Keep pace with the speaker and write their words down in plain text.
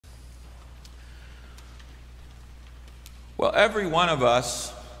Well, every one of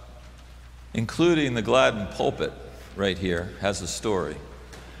us, including the Gladden pulpit right here, has a story.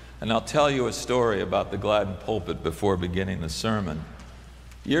 And I'll tell you a story about the Gladden pulpit before beginning the sermon.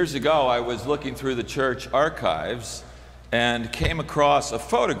 Years ago, I was looking through the church archives and came across a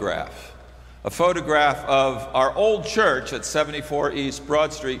photograph of our old church at 74 East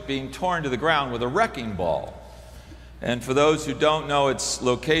Broad Street being torn to the ground with a wrecking ball. And for those who don't know its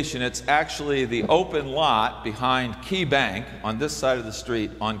location, it's actually the open lot behind Key Bank on this side of the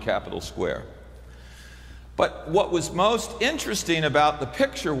street on Capitol Square. But what was most interesting about the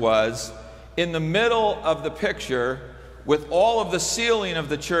picture was, in the middle of the picture, with all of the ceiling of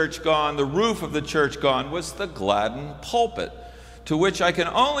the church gone, the roof of the church gone, was the Gladden pulpit, to which I can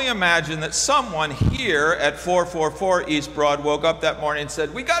only imagine that someone here at 444 East Broad woke up that morning and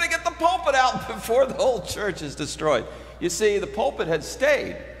said, "We got to get the pulpit out before the whole church is destroyed." You see, the pulpit had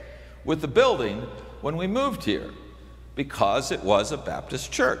stayed with the building when we moved here because it was a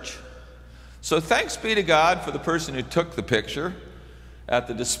Baptist church. So thanks be to God for the person who took the picture at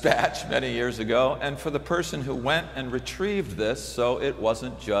the Dispatch many years ago, and for the person who went and retrieved this so it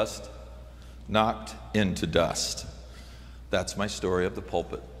wasn't just knocked into dust. That's my story of the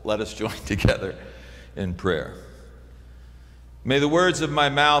pulpit. Let us join together in prayer. May the words of my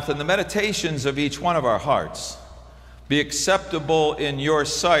mouth and the meditations of each one of our hearts be acceptable in your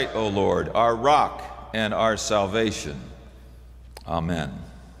sight, O Lord, our rock and our salvation. Amen.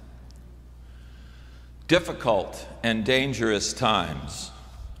 Difficult and dangerous times.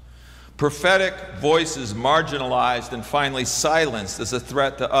 Prophetic voices marginalized and finally silenced as a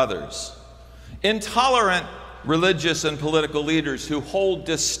threat to others. Intolerant religious and political leaders who hold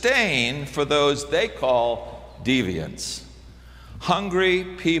disdain for those they call deviants. Hungry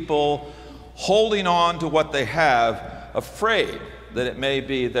people holding on to what they have, afraid that it may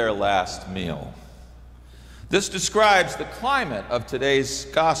be their last meal. This describes the climate of today's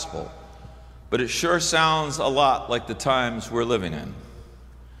gospel, but it sure sounds a lot like the times we're living in.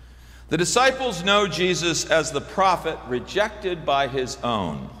 The disciples know Jesus as the prophet rejected by his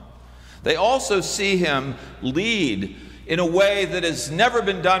own. They also see him lead in a way that has never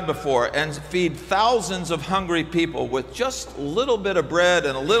been done before and feed thousands of hungry people with just a little bit of bread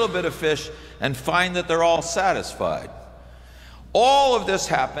and a little bit of fish and find that they're all satisfied. All of this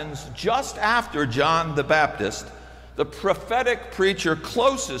happens just after John the Baptist, the prophetic preacher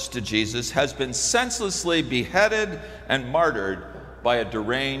closest to Jesus, has been senselessly beheaded and martyred by a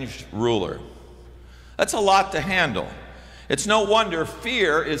deranged ruler. That's a lot to handle. It's no wonder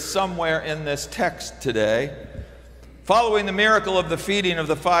fear is somewhere in this text today. Following the miracle of the feeding of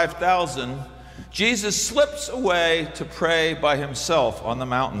the 5,000, Jesus slips away to pray by himself on the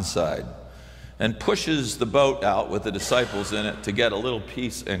mountainside and pushes the boat out with the disciples in it to get a little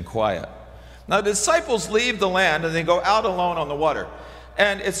peace and quiet. Now, the disciples leave the land and they go out alone on the water.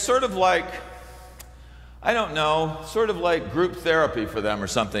 And it's sort of like, I don't know, sort of like group therapy for them or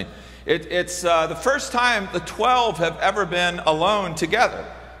something. It's the first time the 12 have ever been alone together.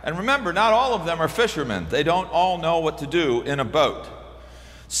 And remember, not all of them are fishermen. They don't all know what to do in a boat.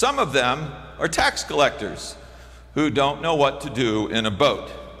 Some of them are tax collectors who don't know what to do in a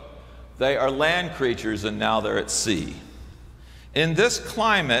boat. They are land creatures and now they're at sea. In this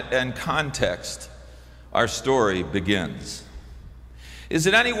climate and context, our story begins. Is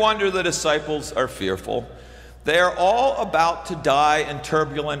it any wonder the disciples are fearful? They are all about to die in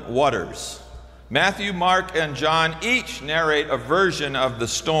turbulent waters. Matthew, Mark, and John each narrate a version of the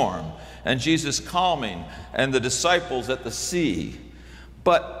storm and Jesus calming and the disciples at the sea.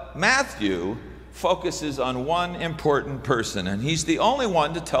 But Matthew focuses on one important person, and he's the only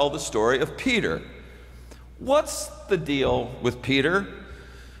one to tell the story of Peter. What's the deal with Peter?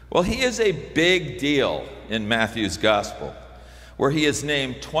 Well, he is a big deal in Matthew's gospel, where he is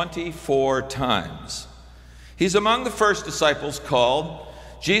named 24 times. He's among the first disciples called.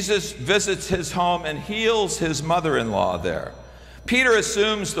 Jesus visits his home and heals his mother-in-law there. Peter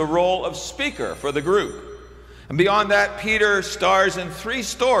assumes the role of speaker for the group. And beyond that, Peter stars in 3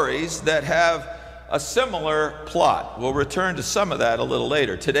 stories that have a similar plot. We'll return to some of that a little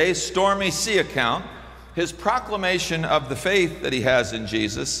later. Today's stormy sea account, his proclamation of the faith that he has in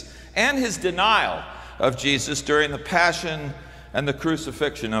Jesus, and his denial of Jesus during the passion and the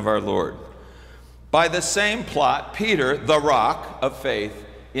crucifixion of our Lord. By the same plot, Peter, the rock of faith,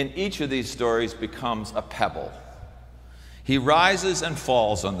 in each of these stories becomes a pebble. He rises and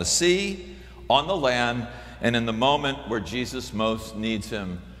falls on the sea, on the land, and in the moment where Jesus most needs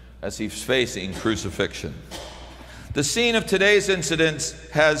him as he's facing crucifixion. The scene of today's incidents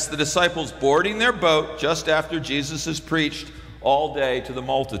has the disciples boarding their boat just after Jesus has preached all day to the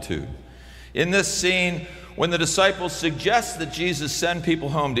multitude. In this scene, when the disciples suggest that Jesus send people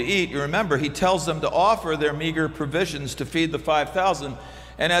home to eat, you remember he tells them to offer their meager provisions to feed the 5,000.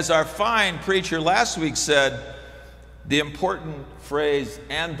 And as our fine preacher last week said, the important phrase,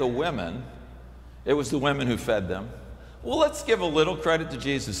 and the women, it was the women who fed them. Well, let's give a little credit to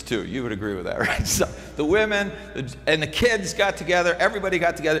Jesus too. You would agree with that, right? So the women and the kids got together, everybody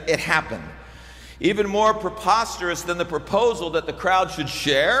got together, it happened. Even more preposterous than the proposal that the crowd should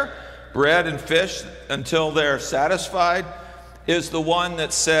share bread and fish until they're satisfied is the one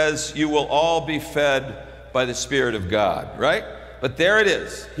that says you will all be fed by the Spirit of God, right? But there it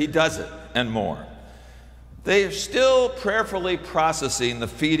is. He does it and more. They are still prayerfully processing the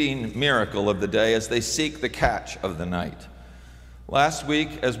feeding miracle of the day as they seek the catch of the night. Last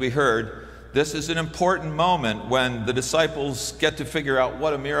week, as we heard, this is an important moment when the disciples get to figure out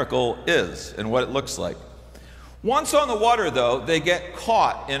what a miracle is and what it looks like. Once on the water, though, they get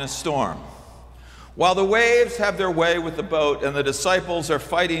caught in a storm. While the waves have their way with the boat and the disciples are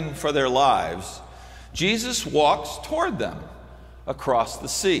fighting for their lives, Jesus walks toward them across the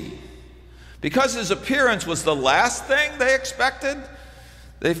sea. Because his appearance was the last thing they expected,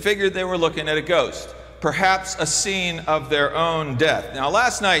 they figured they were looking at a ghost, perhaps a scene of their own death. Now,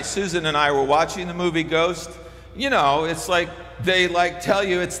 last night, Susan and I were watching the movie Ghost. You know, it's like they tell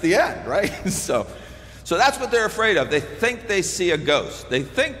you it's the end, right? So that's what they're afraid of. They think they see a ghost. They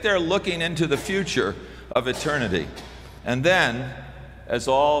think they're looking into the future of eternity. And then, as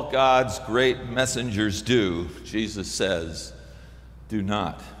all God's great messengers do, Jesus says, "Do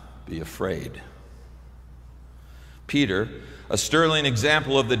not be afraid." Peter, a sterling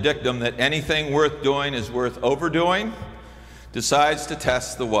example of the dictum that anything worth doing is worth overdoing, decides to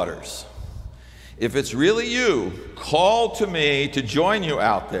test the waters. "If it's really you, call to me to join you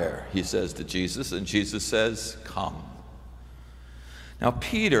out there," he says to Jesus, and Jesus says, "Come." Now,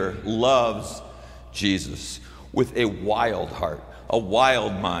 Peter loves Jesus with a wild heart, a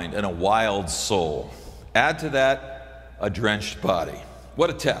wild mind, and a wild soul. Add to that a drenched body. What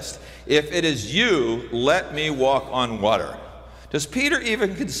a test. "If it is you, let me walk on water." Does Peter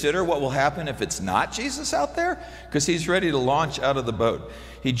even consider what will happen if it's not Jesus out there? Because he's ready to launch out of the boat.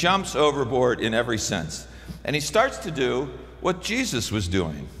 He jumps overboard in every sense. And he starts to do what Jesus was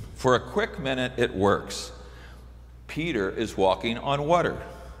doing. For a quick minute, it works. Peter is walking on water.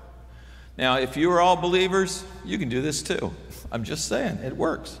 Now, if you are all believers, you can do this too. I'm just saying, it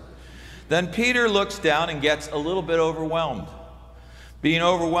works. Then Peter looks down and gets a little bit overwhelmed. Being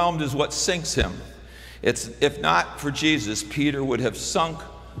overwhelmed is what sinks him. If not for Jesus, Peter would have sunk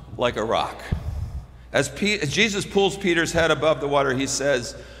like a rock. As Jesus pulls Peter's head above the water, he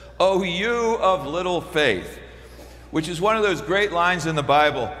says, "Oh, you of little faith," which is one of those great lines in the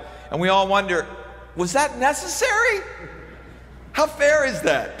Bible. And we all wonder, was that necessary? How fair is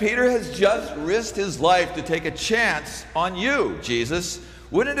that? Peter has just risked his life to take a chance on you, Jesus.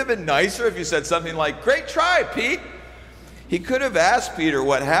 Wouldn't it have been nicer if you said something like, "Great try, Pete"? He could have asked Peter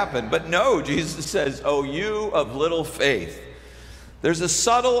what happened, but no, Jesus says, "Oh, you of little faith." There's a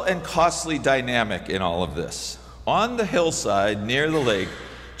subtle and costly dynamic in all of this. On the hillside near the lake,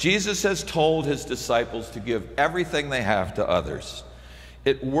 Jesus has told his disciples to give everything they have to others.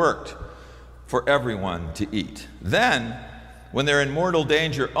 It worked for everyone to eat. Then, when they're in mortal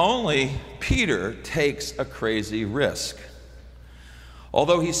danger, only Peter takes a crazy risk.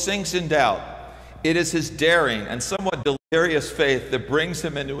 Although he sinks in doubt, it is his daring and somewhat delirious faith that brings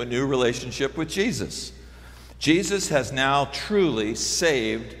him into a new relationship with Jesus. Jesus has now truly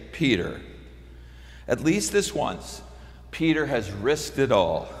saved Peter. At least this once, Peter has risked it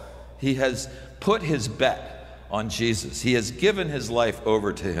all. He has put his bet on Jesus. He has given his life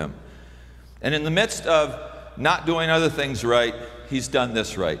over to him. And in the midst of not doing other things right, he's done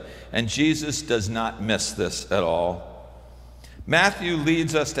this right. And Jesus does not miss this at all. Matthew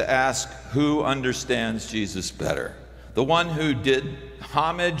leads us to ask who understands Jesus better. The one who did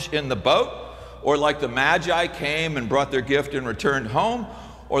homage in the boat, or like the Magi came and brought their gift and returned home,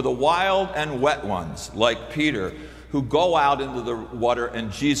 or the wild and wet ones like Peter who go out into the water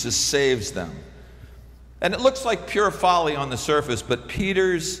and Jesus saves them. And it looks like pure folly on the surface, but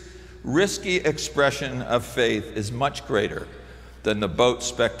Peter's risky expression of faith is much greater than the boat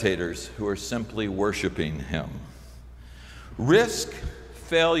spectators who are simply worshiping him. Risk,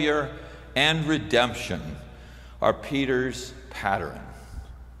 failure, and redemption are Peter's pattern.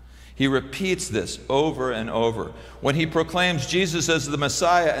 He repeats this over and over when he proclaims Jesus as the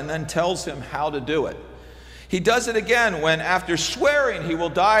Messiah and then tells him how to do it. He does it again when, after swearing he will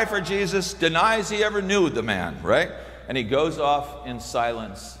die for Jesus, denies he ever knew the man, right? And he goes off in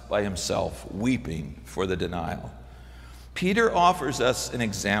silence by himself, weeping for the denial. Peter offers us an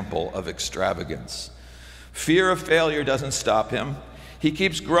example of extravagance. Fear of failure doesn't stop him. He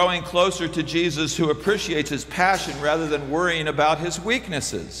keeps growing closer to Jesus, who appreciates his passion rather than worrying about his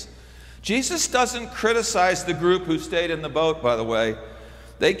weaknesses. Jesus doesn't criticize the group who stayed in the boat, by the way.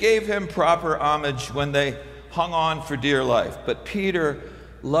 They gave him proper homage when they hung on for dear life. But Peter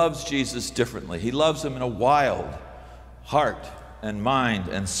loves Jesus differently. He loves him in a wild heart and mind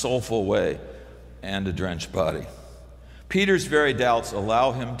and soulful way, and a drenched body. Peter's very doubts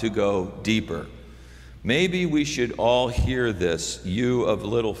allow him to go deeper. Maybe we should all hear this, you of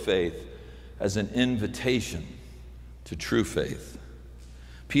little faith, as an invitation to true faith.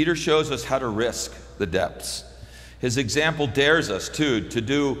 Peter shows us how to risk the depths. His example dares us, too, to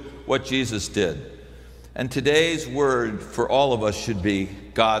do what Jesus did. And today's word for all of us should be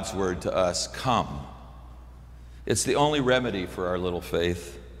God's word to us: come. It's the only remedy for our little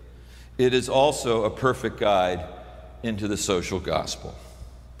faith. It is also a perfect guide into the social gospel.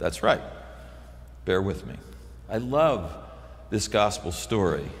 That's right. Bear with me. I love this gospel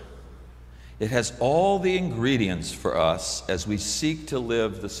story. It has all the ingredients for us as we seek to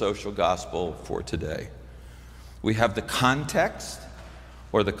live the social gospel for today. We have the context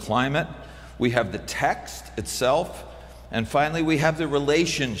or the climate. We have the text itself. And finally, we have the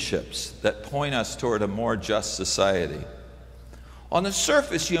relationships that point us toward a more just society. On the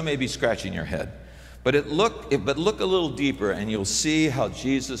surface, you may be scratching your head, but look a little deeper and you'll see how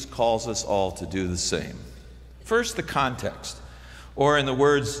Jesus calls us all to do the same. First, the context, or in the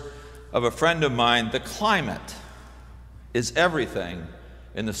words of a friend of mine, the climate is everything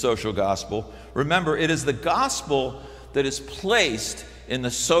in the social gospel. Remember, it is the gospel that is placed in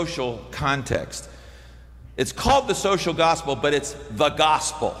the social context. It's called the social gospel, but it's the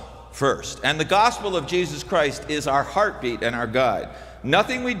gospel first. And the gospel of Jesus Christ is our heartbeat and our guide.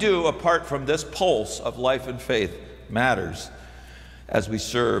 Nothing we do apart from this pulse of life and faith matters as we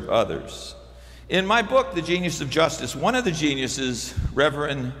serve others. In my book, The Genius of Justice, one of the geniuses,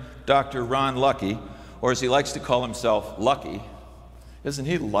 Reverend Dr. Ron Lucky, or as he likes to call himself, Lucky, isn't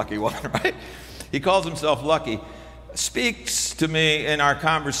he the lucky one, right? He calls himself Lucky, speaks to me in our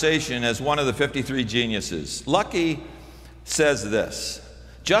conversation as one of the 53 geniuses. Lucky says this: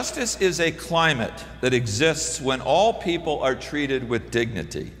 justice is a climate that exists when all people are treated with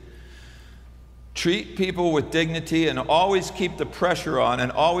dignity. Treat people with dignity and always keep the pressure on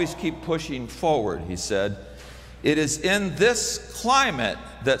and always keep pushing forward, he said. It is in this climate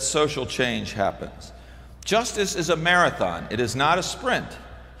that social change happens. Justice is a marathon. It is not a sprint.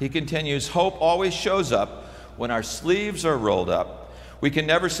 He continues, hope always shows up when our sleeves are rolled up. We can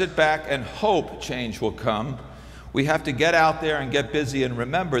never sit back and hope change will come. We have to get out there and get busy and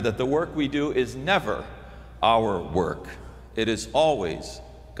remember that the work we do is never our work. It is always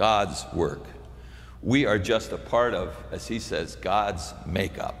God's work. We are just a part of, as he says, God's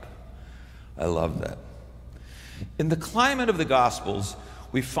makeup. I love that. In the climate of the Gospels,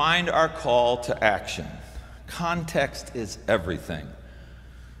 we find our call to action. Context is everything.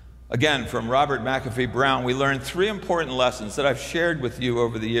 Again, from Robert McAfee Brown, we learned 3 important lessons that I've shared with you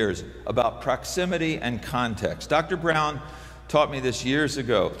over the years about proximity and context. Dr. Brown taught me this years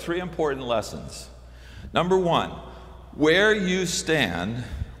ago. 3 important lessons. Number 1, where you stand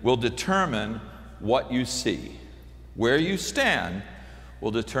will determine what you see. Where you stand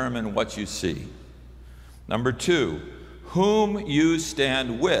will determine what you see. Number 2, whom you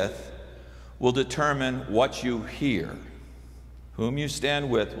stand with will determine what you hear. Whom you stand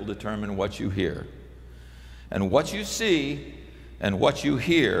with will determine what you hear. And what you see and what you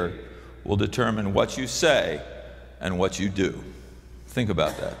hear will determine what you say and what you do. Think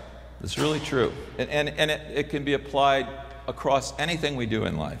about that. It's really true. And it can be applied across anything we do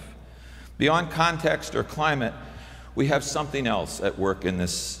in life. Beyond context or climate, we have something else at work in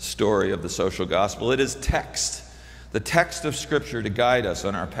this story of the social gospel. It is text, the text of Scripture to guide us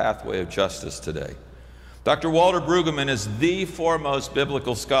on our pathway of justice today. Dr. Walter Brueggemann is the foremost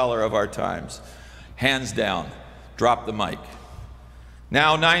biblical scholar of our times. Hands down, drop the mic.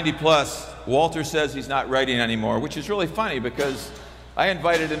 Now 90 plus, Walter says he's not writing anymore, which is really funny because I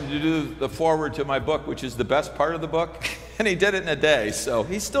invited him to do the foreword to my book, which is the best part of the book, and he did it in a day, so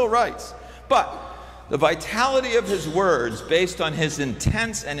he still writes. But the vitality of his words, based on his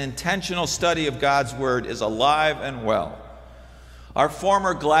intense and intentional study of God's Word, is alive and well. Our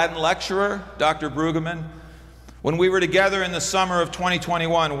former Gladden lecturer, Dr. Brueggemann, when we were together in the summer of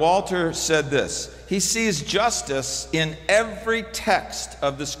 2021, Walter said this: he sees justice in every text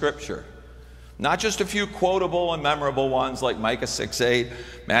of the Scripture, not just a few quotable and memorable ones like Micah 6:8,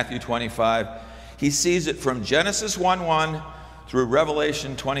 Matthew 25. He sees it from Genesis 1:1 through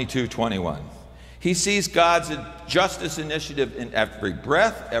Revelation 22:21. He sees God's justice initiative in every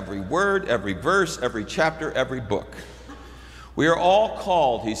breath, every word, every verse, every chapter, every book. We are all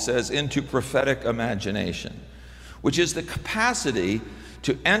called, he says, into prophetic imagination, which is the capacity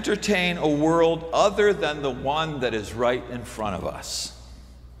to entertain a world other than the one that is right in front of us.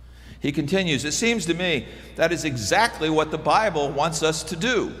 He continues, it seems to me that is exactly what the Bible wants us to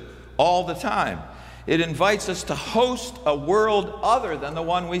do all the time. It invites us to host a world other than the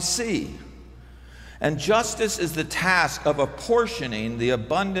one we see. And justice is the task of apportioning the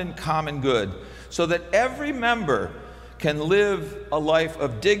abundant common good so that every member can live a life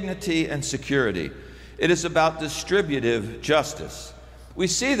of dignity and security. It is about distributive justice. We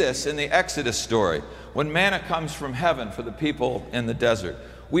see this in the Exodus story, when manna comes from heaven for the people in the desert.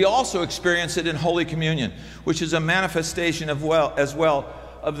 We also experience it in Holy Communion, which is a manifestation as well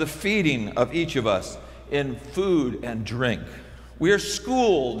of the feeding of each of us in food and drink. We are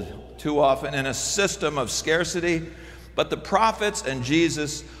schooled too often in a system of scarcity, but the prophets and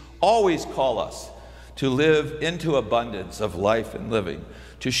Jesus always call us to live into abundance of life and living,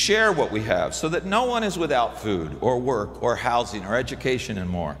 to share what we have so that no one is without food or work or housing or education and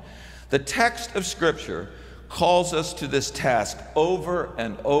more. The text of Scripture calls us to this task over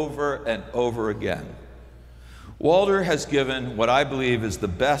and over and over again. Walter has given what I believe is the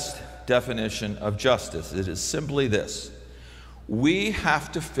best definition of justice. It is simply this: we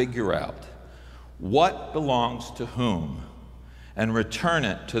have to figure out what belongs to whom and return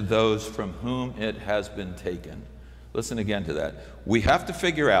it to those from whom it has been taken. Listen again to that. We have to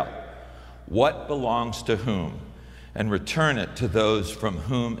figure out what belongs to whom and return it to those from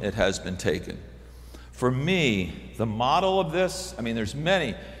whom it has been taken. For me, the model of this, there's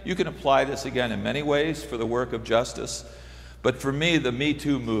many. You can apply this again in many ways for the work of justice. But for me, the Me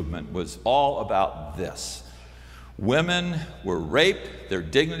Too movement was all about this. Women were raped, their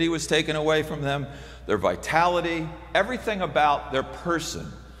dignity was taken away from them, their vitality, everything about their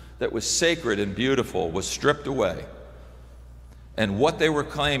person that was sacred and beautiful was stripped away. And what they were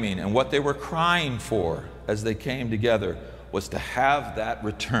claiming and what they were crying for as they came together was to have that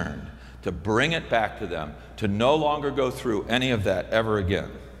returned, to bring it back to them, to no longer go through any of that ever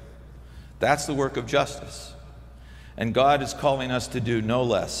again. That's the work of justice. And God is calling us to do no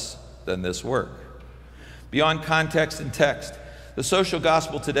less than this work. Beyond context and text, the social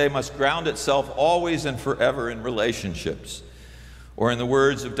gospel today must ground itself always and forever in relationships, or in the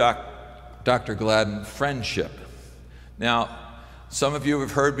words of Dr. Gladden, friendship. Now, some of you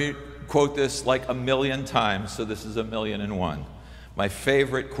have heard me quote this like 1,000,000 times, so this is 1,000,001. My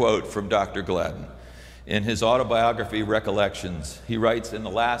favorite quote from Dr. Gladden. In his autobiography, Recollections, he writes in the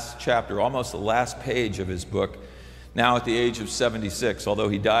last chapter, almost the last page of his book, now at the age of 76, although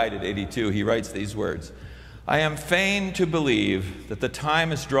he died at 82, he writes these words: I am fain to believe that the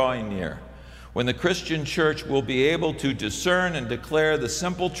time is drawing near when the Christian church will be able to discern and declare the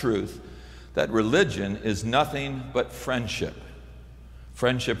simple truth that religion is nothing but friendship.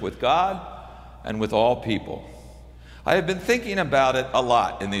 Friendship with God and with all people. I have been thinking about it a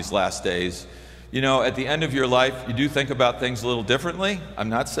lot in these last days. You know, at the end of your life, you do think about things a little differently. I'm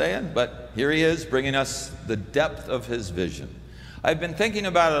not saying, but here he is bringing us the depth of his vision. I've been thinking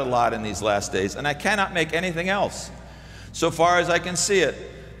about it a lot in these last days, and I cannot make anything else. So far as I can see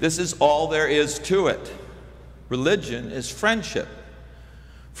it, this is all there is to it. Religion is friendship.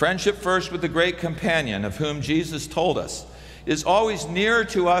 Friendship first with the great companion of whom Jesus told us is always nearer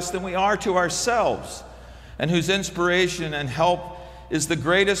to us than we are to ourselves, and whose inspiration and help is the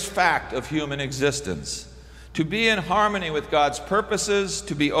greatest fact of human existence. To be in harmony with God's purposes,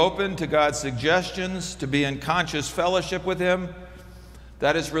 to be open to God's suggestions, to be in conscious fellowship with Him,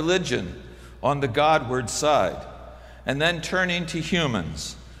 that is religion on the Godward side. And then turning to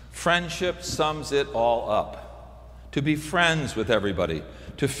humans, friendship sums it all up. To be friends with everybody,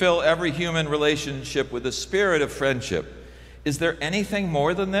 to fill every human relationship with the spirit of friendship. Is there anything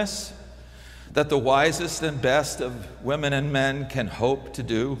more than this that the wisest and best of women and men can hope to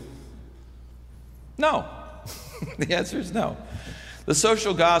do? No. The answer is no. The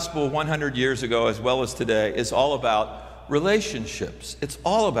social gospel 100 years ago, as well as today, is all about relationships. It's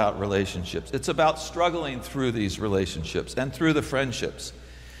all about relationships. It's about struggling through these relationships and through the friendships.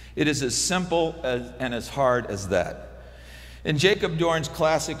 It is as simple and as hard as that. In Jacob Dorn's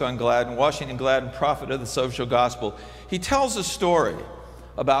classic on Gladden, Washington Gladden, Prophet of the Social Gospel, he tells a story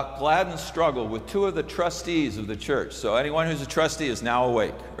about Gladden's struggle with two of the trustees of the church. So anyone who's a trustee is now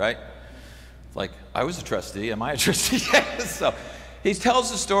awake, right? Like, I was a trustee, am I a trustee? Yes. So he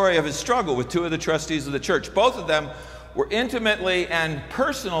tells the story of his struggle with two of the trustees of the church. Both of them were intimately and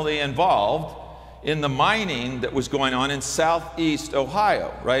personally involved in the mining that was going on in southeast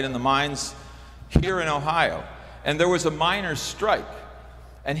Ohio, right in the mines here in Ohio, and there was a miners' strike.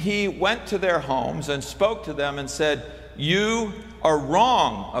 And he went to their homes and spoke to them and said, "You are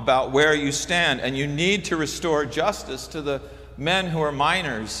wrong about where you stand, and you need to restore justice to the men who are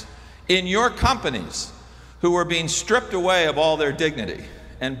miners in your companies who were being stripped away of all their dignity."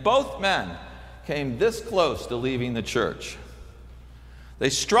 And both men came this close to leaving the church. They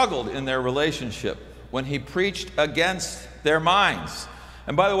struggled in their relationship when he preached against their minds.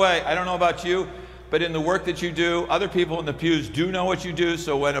 And by the way, I don't know about you, but in the work that you do, other people in the pews do know what you do.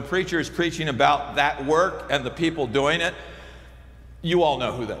 So when a preacher is preaching about that work and the people doing it, you all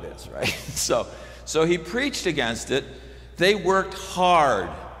know who that is, right? So he preached against it. They worked hard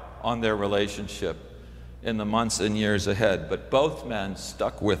on their relationship in the months and years ahead, but both men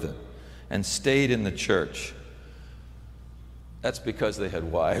stuck with it and stayed in the church. That's because they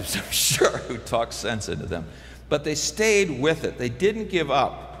had wives, I'm sure, who talked sense into them. But they stayed with it. They didn't give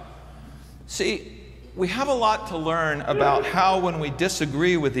up. See, we have a lot to learn about how when we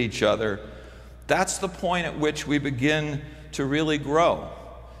disagree with each other, that's the point at which we begin to really grow.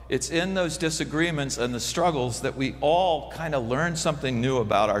 It's in those disagreements and the struggles that we all kind of learn something new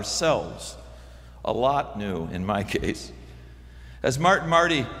about ourselves. A lot new, in my case. As Martin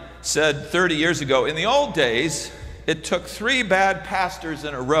Marty said 30 years ago, in the old days, it took 3 bad pastors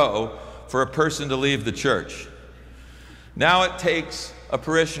in a row for a person to leave the church. Now it takes a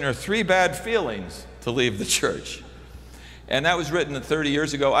parishioner 3 bad feelings to leave the church. And that was written 30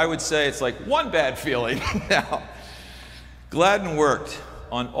 years ago. I would say it's like 1 bad feeling now. Gladden worked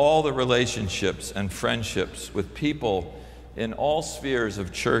on all the relationships and friendships with people in all spheres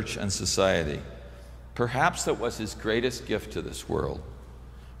of church and society. Perhaps that was his greatest gift to this world.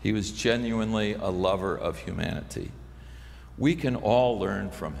 He was genuinely a lover of humanity. We can all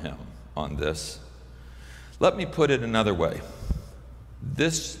learn from him on this. Let me put it another way.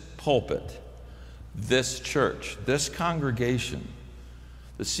 This pulpit, this church, this congregation,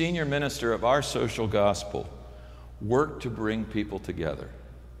 the senior minister of our social gospel, work to bring people together.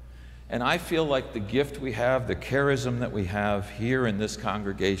 And I feel like the gift we have, the charism that we have here in this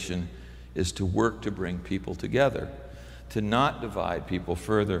congregation is to work to bring people together, to not divide people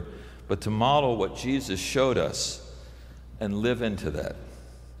further, but to model what Jesus showed us and live into that.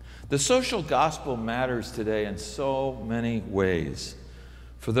 The social gospel matters today in so many ways.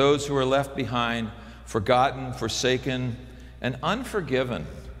 For those who are left behind, forgotten, forsaken, and unforgiven,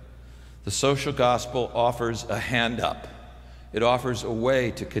 the social gospel offers a hand up. It offers a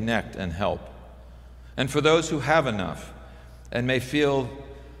way to connect and help. And for those who have enough and may feel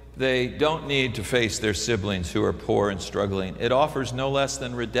they don't need to face their siblings who are poor and struggling, it offers no less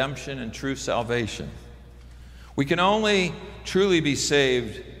than redemption and true salvation. We can only truly be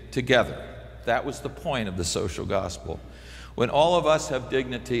saved together. That was the point of the social gospel. When all of us have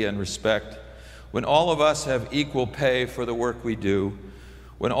dignity and respect, when all of us have equal pay for the work we do,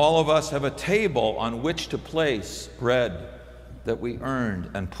 when all of us have a table on which to place bread that we earned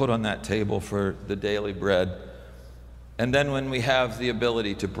and put on that table for the daily bread, and then when we have the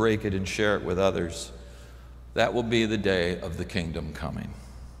ability to break it and share it with others, that will be the day of the kingdom coming.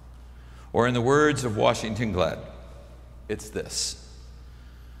 Or in the words of Washington Glad, it's this: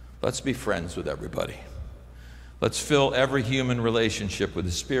 let's be friends with everybody. Let's fill every human relationship with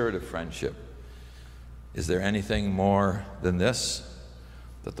the spirit of friendship. Is there anything more than this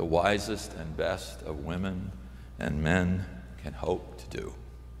that the wisest and best of women and men can hope to do?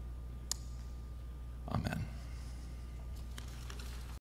 Amen.